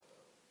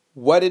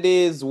What it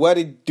is, what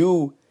it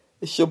do.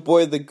 It's your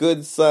boy, the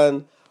good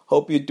son.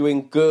 Hope you're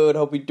doing good.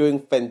 Hope you're doing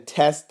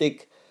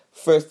fantastic.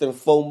 First and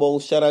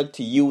foremost, shout out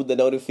to you, the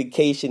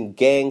notification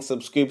gang,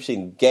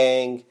 subscription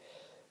gang.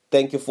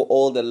 Thank you for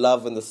all the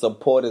love and the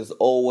support as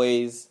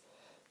always.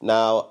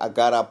 Now, I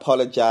gotta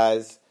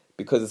apologize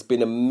because it's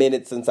been a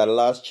minute since I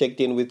last checked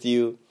in with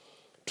you.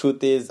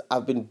 Truth is,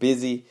 I've been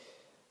busy.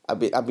 I've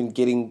been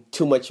getting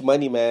too much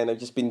money, man. I've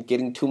just been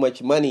getting too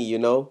much money, you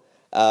know.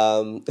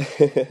 On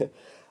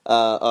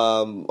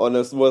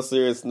a more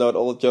serious note,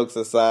 all jokes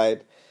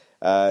aside,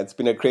 it's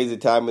been a crazy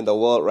time in the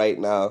world right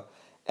now,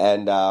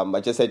 and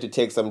I just had to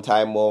take some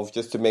time off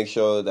just to make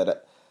sure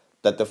that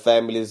the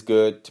family is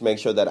good, to make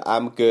sure that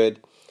I'm good,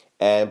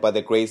 and by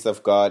the grace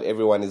of God,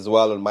 everyone is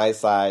well on my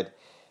side,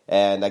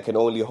 and I can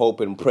only hope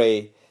and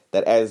pray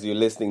that as you're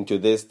listening to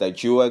this,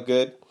 that you are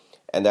good,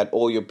 and that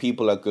all your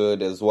people are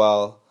good as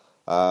well.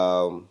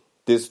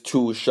 This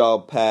too shall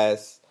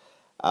pass.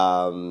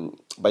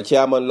 But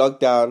yeah, I'm on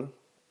lockdown.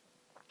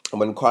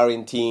 I'm on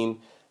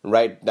quarantine.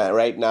 Right now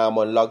I'm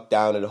on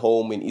lockdown at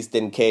home in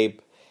Eastern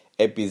Cape,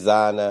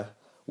 Epizana,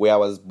 where I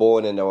was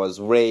born and I was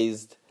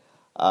raised.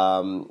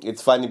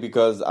 It's funny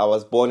because I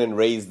was born and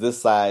raised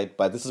this side,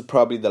 but this is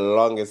probably the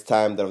longest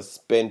time that I've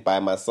spent by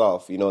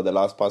myself. You know, the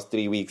past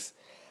 3 weeks,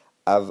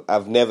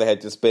 I've never had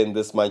to spend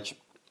this much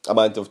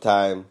amount of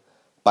time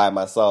by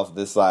myself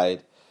this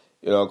side.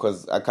 You know,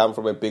 because I come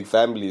from a big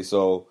family,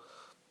 so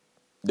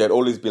there'd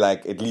always be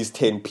like at least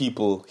 10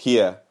 people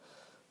here.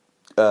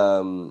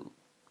 And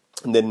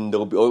then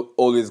there'll be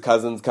always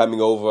cousins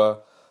coming over.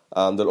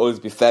 There'll always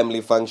be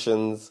family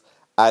functions.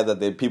 Either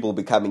the people will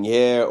be coming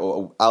here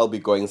or I'll be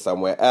going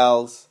somewhere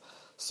else.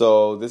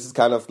 So this is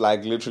kind of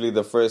like literally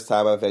the first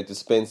time I've had to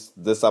spend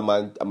this a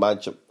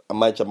much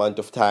amount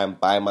of time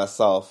by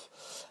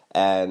myself.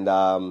 And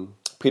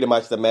pretty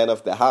much the man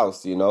of the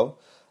house, you know.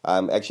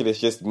 Actually, it's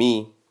just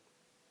me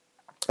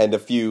and a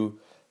few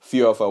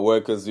of our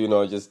workers, you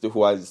know, just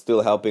who are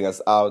still helping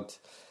us out.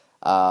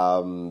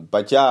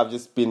 But yeah, I've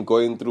just been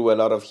going through a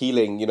lot of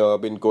healing. You know,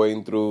 I've been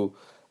going through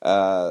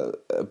a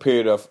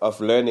period of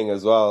learning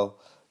as well,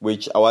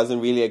 which I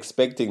wasn't really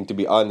expecting, to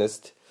be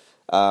honest.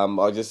 I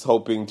was just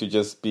hoping to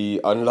just be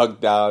on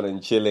lockdown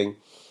and chilling.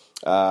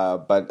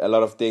 But a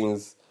lot of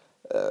things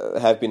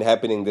have been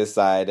happening this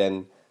side,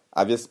 and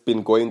I've just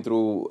been going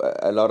through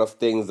a lot of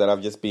things that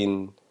I've just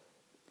been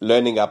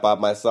learning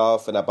about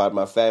myself and about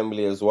my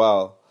family as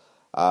well.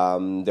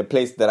 The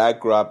place that I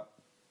grew up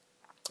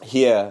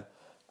here,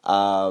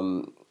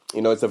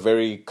 you know, it's a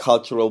very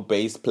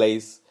cultural-based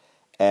place,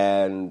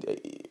 and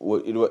it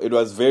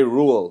was very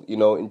rural. You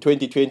know, in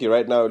 2020,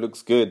 right now it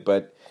looks good,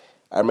 but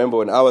I remember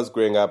when I was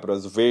growing up, it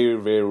was very,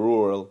 very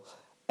rural.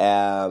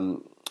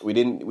 We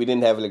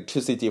didn't have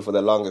electricity for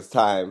the longest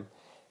time,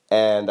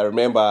 and I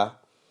remember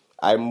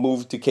I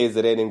moved to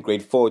KZN in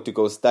grade 4 to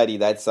go study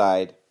that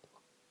side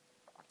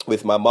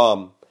with my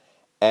mom,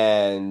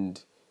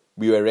 and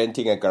we were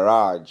renting a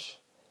garage,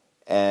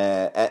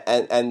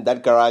 and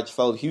that garage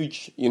felt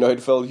huge. You know,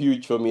 it felt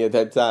huge for me at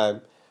that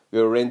time. We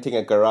were renting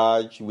a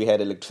garage, we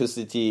had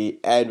electricity,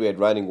 and we had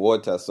running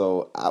water.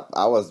 So I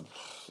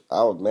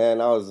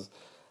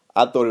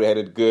thought we had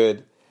it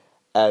good.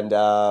 And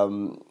I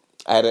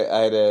had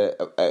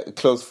a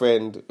close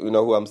friend, you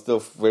know, who I'm still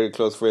very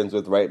close friends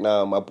with right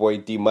now, my boy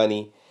D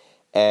Money,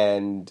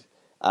 and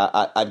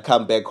I'd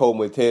come back home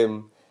with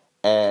him.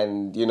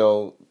 And, you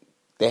know,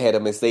 they had a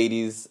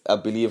Mercedes, I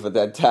believe, at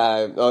that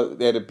time. Oh,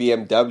 they had a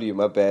BMW,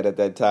 my bad, at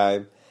that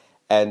time.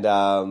 And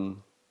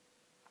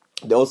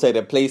they also had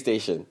a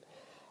PlayStation.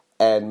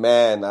 And,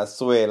 man, I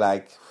swear,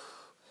 like,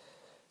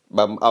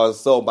 I was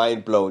so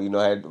mind blown. You know,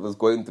 I was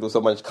going through so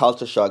much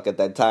culture shock at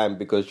that time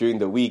because during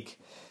the week,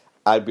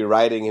 I'd be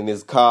riding in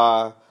his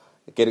car,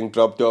 getting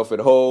dropped off at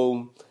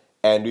home,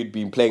 and we'd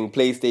be playing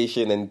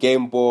PlayStation and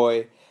Game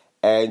Boy.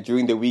 And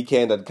during the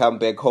weekend, I'd come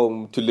back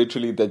home to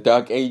literally the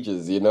dark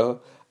ages, you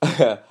know.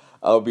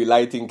 I'll be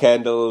lighting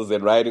candles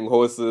and riding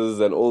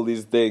horses and all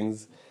these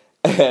things.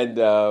 And,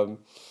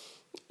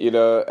 you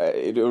know,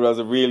 it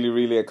was really,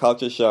 really a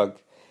culture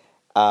shock.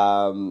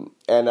 And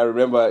I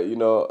remember, you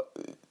know,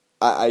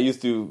 I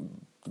used to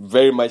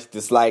very much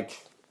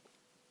dislike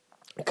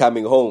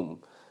coming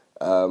home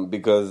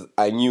because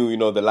I knew, you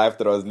know, the life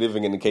that I was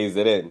living in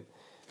KZN.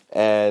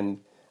 And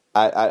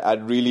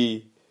I'd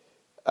really...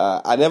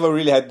 I never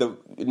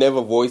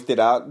voiced it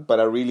out, but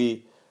I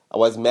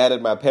was mad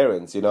at my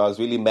parents. You know, I was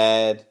really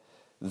mad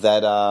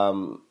that,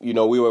 you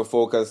know, we were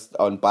focused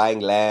on buying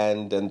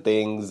land and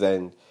things,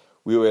 and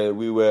we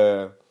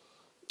were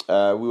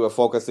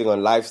focusing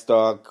on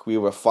livestock. We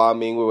were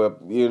farming.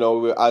 We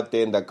were out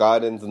there in the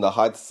gardens in the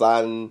hot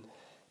sun,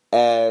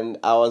 and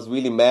I was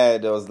really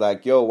mad. I was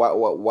like, yo,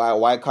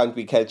 why can't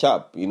we catch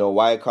up? You know,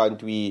 why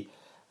can't we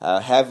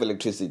have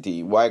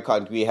electricity? Why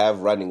can't we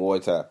have running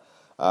water?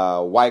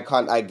 Why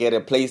can't I get a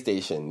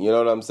PlayStation? You know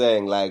what I'm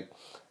saying? Like,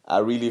 I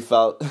really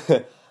felt,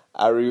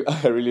 I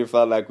really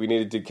felt like we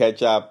needed to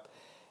catch up,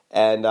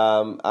 and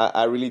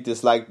I really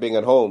disliked being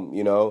at home.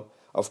 You know,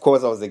 of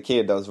course I was a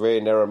kid. I was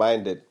very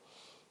narrow-minded,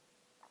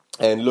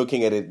 And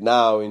looking at it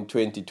now in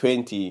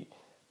 2020,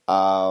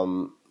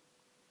 the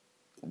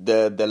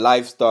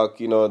livestock,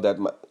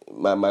 that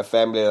my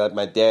family, that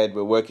my dad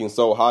were working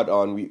so hard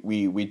on,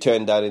 we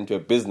turned that into a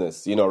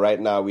business. Right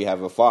now we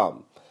have a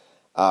farm.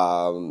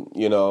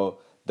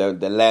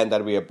 The land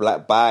that we are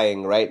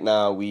buying right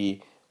now,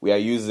 we are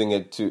using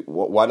it to,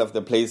 one of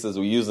the places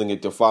we're using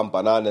it to farm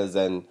bananas,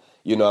 and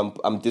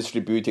I'm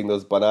distributing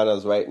those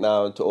bananas right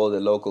now to all the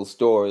local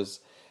stores,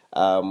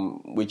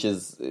 which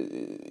is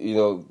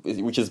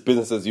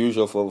business as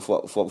usual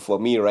for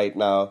me right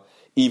now,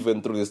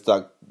 even through this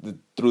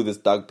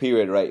dark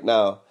period right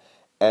now.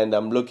 And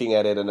I'm looking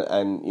at it, and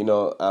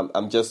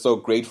I'm just so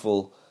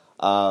grateful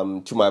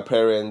to my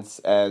parents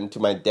and to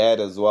my dad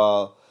as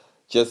well,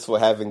 just for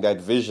having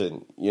that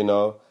vision.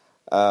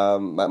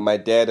 My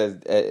dad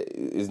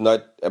is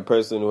not a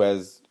person who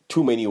has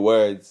too many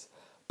words,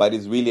 but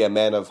is really a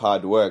man of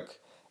hard work,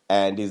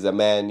 and he's a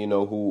man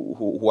who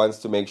wants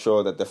to make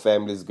sure that the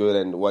family is good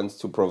and wants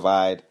to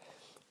provide.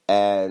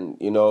 And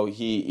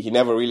he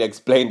never really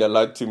explained a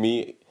lot to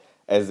me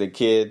as a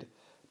kid,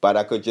 but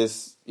I could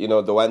just,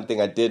 the one thing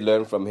I did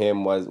learn from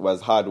him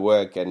was hard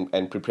work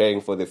and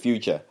preparing for the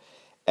future.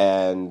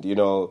 And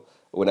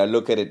when I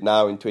look at it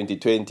now in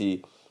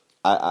 2020,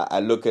 I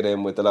look at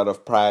him with a lot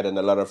of pride and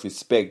a lot of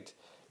respect,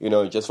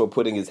 just for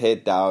putting his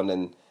head down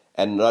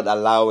and not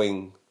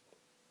allowing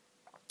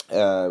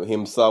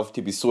himself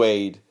to be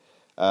swayed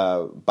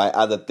by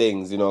other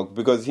things,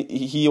 because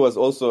he was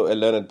also a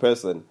learned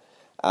person.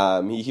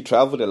 He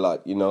traveled a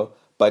lot,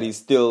 but he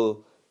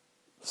still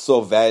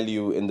saw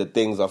value in the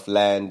things of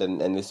land,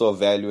 and he saw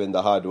value in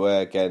the hard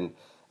work. And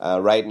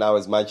right now,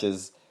 as much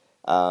as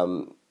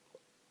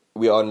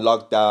we're on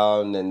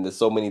lockdown and there's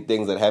so many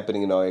things that are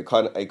happening in our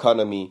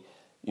economy,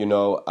 we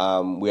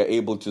are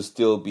able to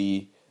still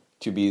be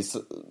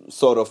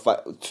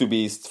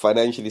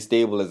financially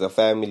stable as a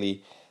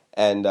family.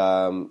 And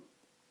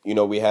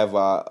we have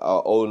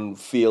our own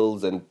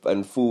fields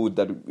and food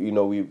that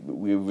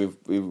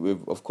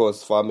we've of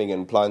course farming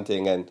and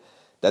planting, and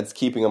that's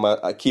keeping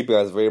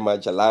us very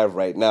much alive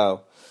right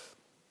now.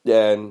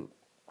 And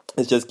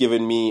it's just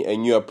given me a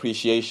new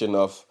appreciation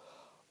of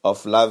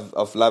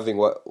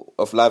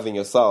loving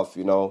yourself,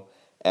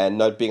 and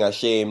not being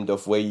ashamed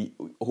of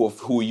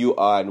who you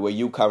are and where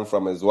you come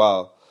from as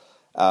well,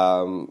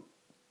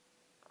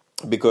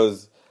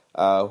 because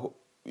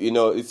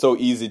it's so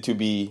easy to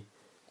be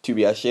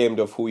ashamed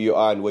of who you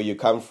are and where you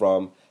come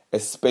from,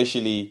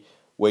 especially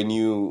when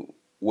you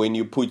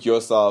put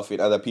yourself in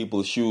other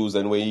people's shoes,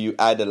 and when you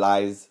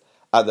idolize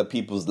other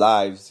people's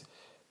lives.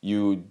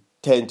 You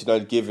tend to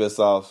not give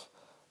yourself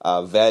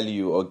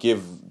value, or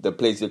give the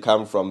place you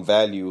come from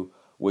value,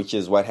 which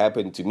is what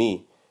happened to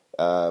me.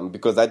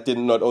 Because that did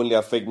not only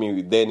affect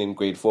me then in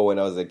grade 4 when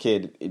I was a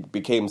kid, it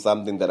became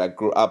something that I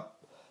grew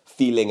up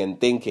feeling and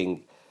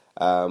thinking.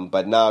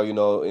 But now,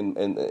 in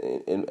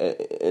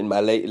my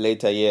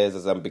later years,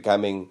 as I'm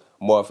becoming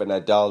more of an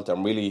adult,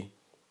 I'm really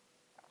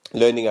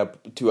learning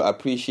to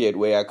appreciate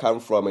where I come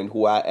from and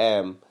who I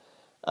am.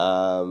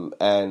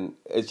 And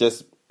it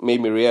just made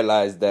me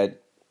realize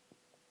that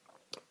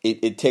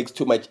it takes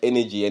too much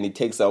energy, and it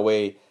takes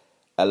away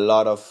a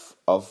lot of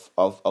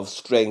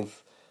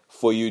strength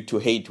for you to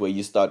hate where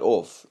you start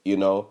off,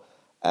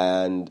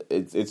 and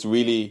it's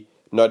really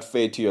not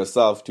fair to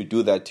yourself to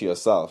do that to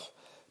yourself,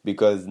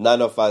 because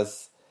none of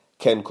us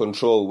can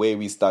control where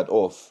we start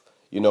off.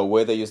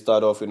 Whether you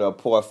start off in a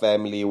poor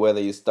family,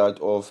 whether you start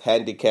off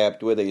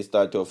handicapped, whether you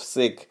start off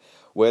sick,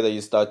 whether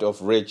you start off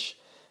rich,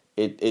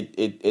 it's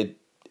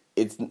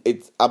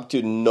up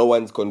to no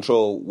one's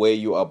control where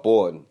you are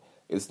born.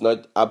 It's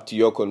not up to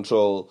your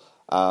control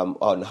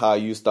on how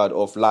you start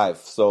off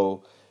life.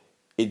 So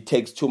it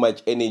takes too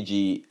much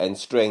energy and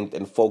strength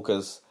and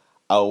focus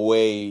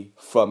away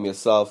from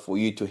yourself for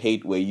you to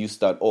hate where you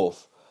start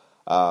off,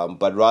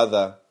 but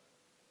rather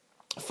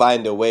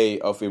find a way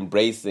of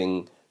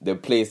embracing the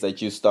place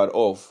that you start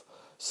off,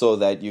 so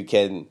that you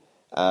can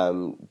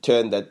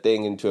turn that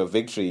thing into a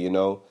victory.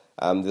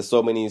 There's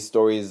so many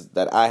stories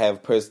that I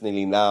have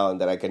personally now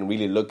that I can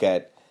really look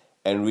at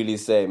and really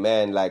say,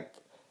 man, like,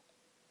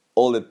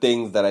 all the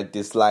things that I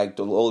disliked,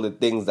 all the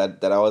things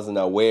that I wasn't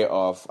aware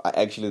of, are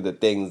actually the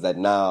things that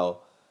now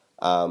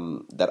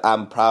that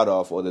I'm proud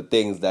of, or the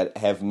things that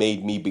have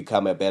made me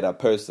become a better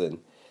person.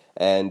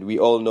 And we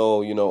all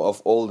know,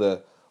 of all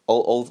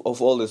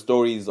the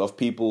stories of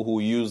people who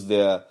use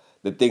the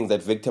things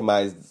that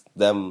victimize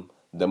them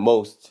the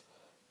most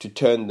to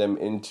turn them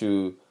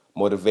into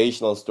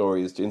motivational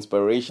stories, to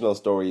inspirational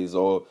stories,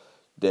 or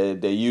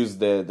they use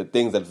the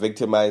things that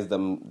victimize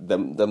them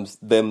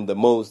the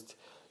most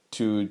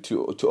to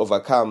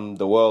overcome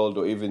the world,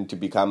 or even to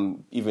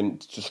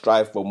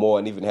strive for more,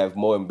 and even have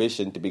more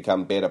ambition to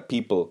become better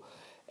people.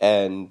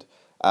 And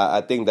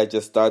I think that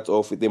just starts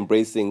off with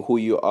embracing who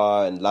you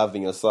are and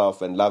loving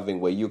yourself and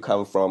loving where you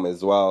come from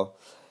as well.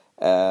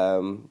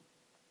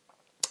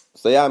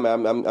 So yeah,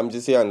 man, I'm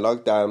just here on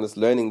lockdown. I'm just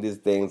learning these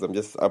things. I'm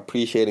just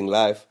appreciating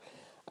life.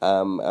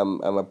 I'm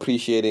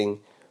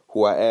appreciating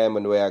who I am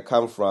and where I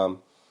come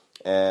from,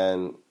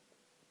 and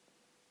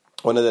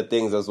one of the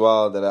things as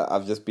well that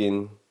I've just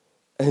been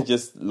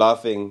just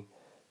laughing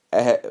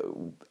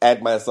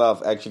at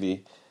myself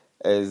actually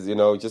is,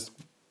 just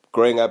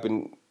growing up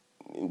and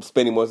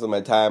spending most of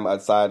my time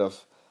outside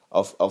of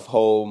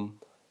home,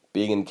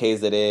 being in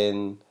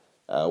KZN,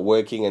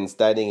 working and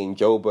studying in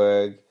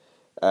Joburg,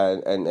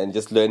 and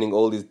just learning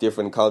all these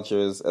different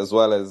cultures, as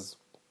well as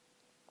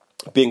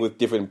being with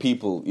different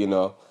people.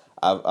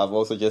 I've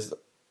also just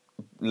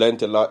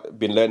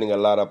been learning a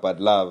lot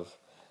about love,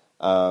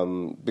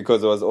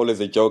 because there was always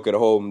a joke at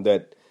home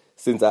that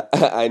since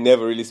I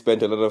never really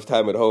spent a lot of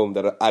time at home,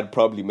 that I'd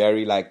probably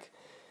marry like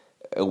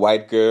a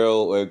white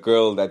girl or a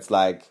girl that's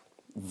like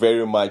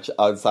very much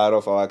outside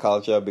of our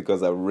culture,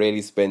 because I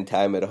really spend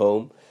time at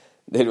home.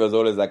 Then it was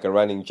always like a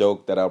running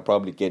joke that I'll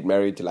probably get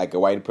married to like a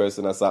white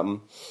person or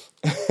something,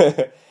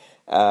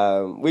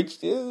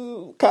 which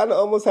kind of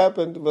almost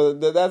happened, but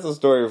that's a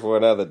story for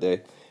another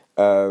day.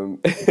 So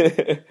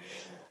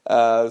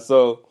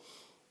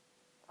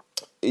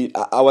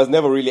I was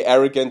never really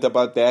arrogant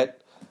about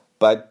that,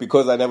 but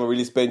because I never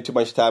really spent too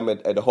much time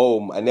at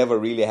home, I never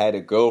really had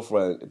a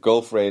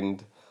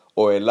girlfriend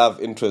or a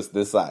love interest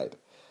this side.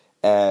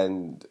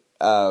 And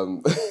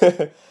and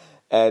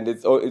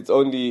it's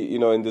only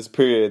in this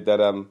period that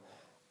I'm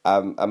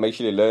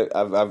actually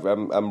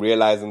I'm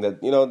realizing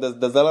that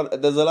there's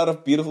a lot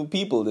of beautiful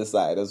people this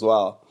side as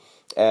well,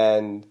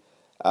 and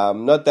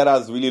not that I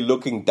was really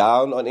looking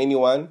down on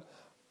anyone,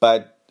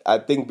 but I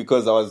think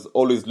because I was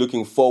always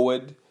looking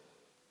forward,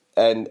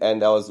 and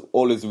I was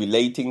always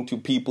relating to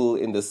people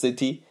in the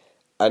city,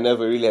 I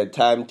never really had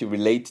time to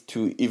relate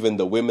to even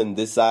the women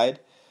this side.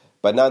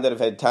 But now that I've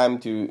had time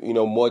to,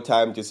 more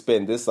time to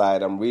spend this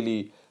side, I'm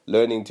really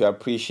learning to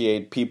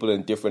appreciate people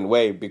in a different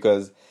way,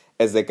 because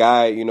as a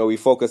guy, we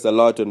focus a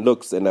lot on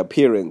looks and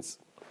appearance.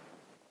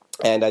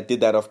 And I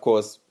did that, of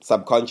course,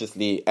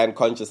 subconsciously and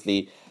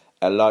consciously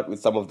a lot with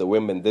some of the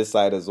women this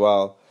side as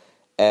well.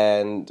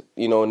 And,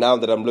 now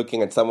that I'm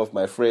looking at some of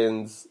my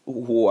friends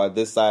who are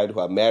this side,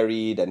 who are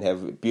married and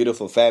have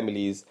beautiful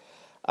families,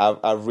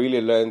 I've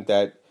really learned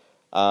that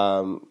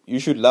you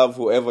should love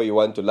whoever you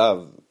want to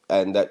love,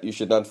 and that you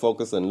should not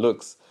focus on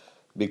looks,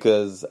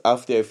 because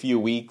after a few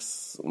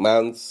weeks,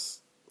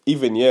 months,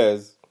 even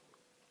years,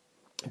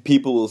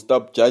 people will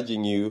stop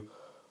judging you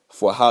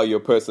for how your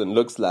person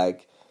looks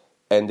like,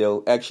 and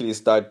they'll actually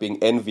start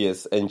being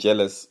envious and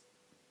jealous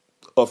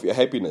of your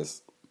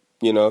happiness,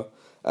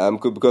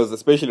 because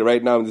especially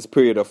right now in this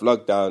period of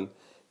lockdown,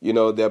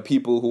 there are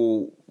people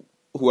who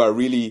are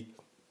really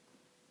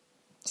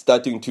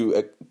starting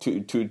to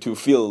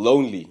feel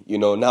lonely.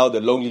 Now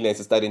the loneliness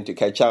is starting to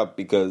catch up,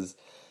 because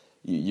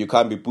you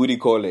can't be booty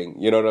calling,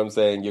 you know what I'm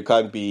saying? You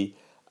can't be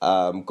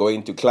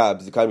going to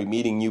clubs, you can't be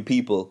meeting new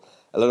people.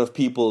 A lot of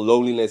people,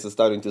 loneliness is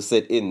starting to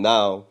set in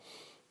now,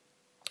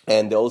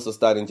 and they're also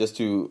starting just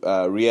to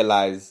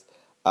realize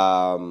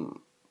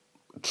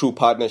true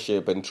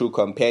partnership and true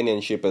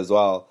companionship as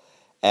well.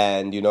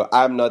 And,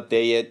 I'm not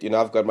there yet.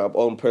 I've got my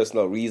own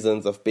personal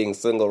reasons of being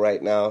single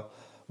right now,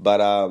 but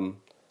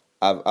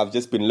I've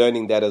just been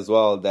learning that as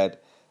well,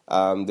 that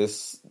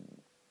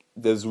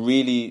there's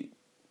really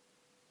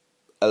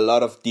a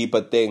lot of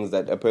deeper things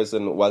that a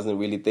person wasn't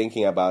really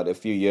thinking about a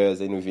few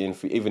years and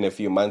even a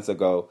few months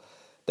ago,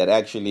 that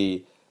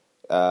actually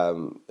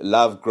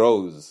love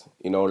grows.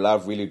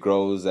 Love really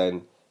grows,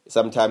 and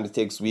sometimes it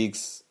takes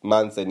weeks,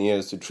 months, and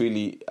years to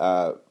truly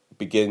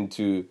begin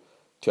to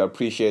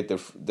appreciate to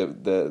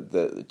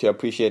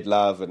appreciate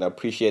love and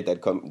appreciate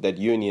that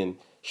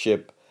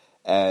unionship.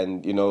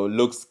 And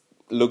looks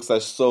are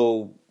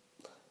so.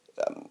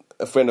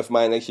 A friend of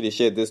mine actually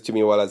shared this to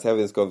me while I was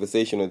having this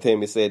conversation with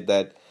him. He said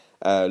that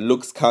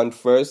looks count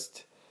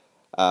first,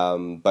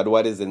 but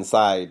what is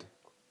inside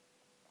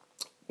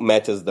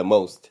matters the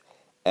most.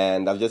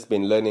 And I've just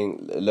been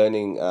learning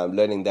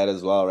that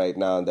as well right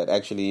now. That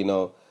actually,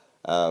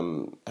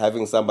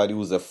 having somebody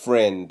who's a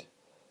friend,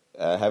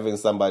 having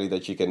somebody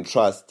that you can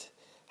trust,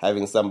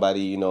 having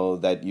somebody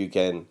that you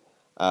can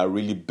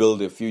really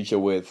build a future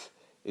with,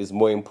 is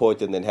more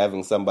important than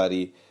having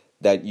somebody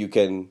that you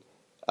can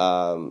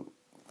look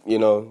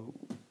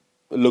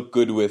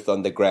good with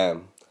on the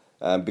gram.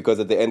 Because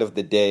at the end of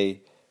the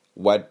day,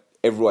 what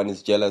everyone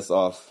is jealous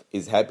of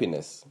is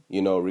happiness.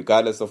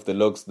 Regardless of the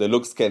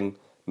looks can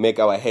make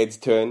our heads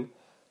turn,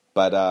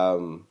 but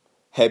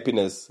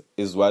happiness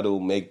is what will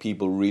make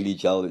people really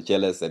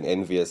jealous and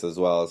envious as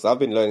well. So I've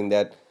been learning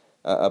that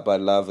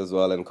about love as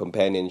well, and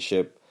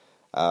companionship.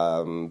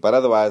 But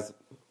otherwise,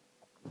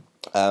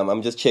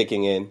 I'm just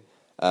checking in.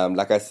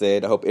 Like I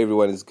said, I hope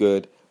everyone is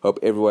good. Hope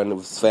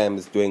everyone's fam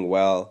is doing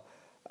well.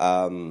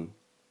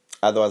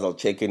 Otherwise, I'll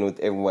check in with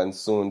everyone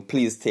soon.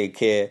 Please take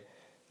care.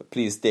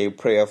 Please stay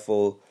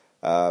prayerful.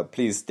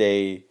 Please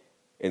stay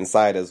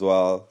inside as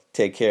well.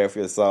 Take care of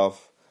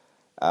yourself.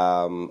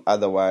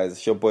 Otherwise,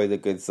 it's your boy, the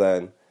good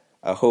son.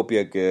 I hope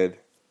you're good.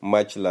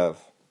 Much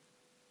love.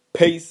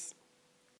 Peace.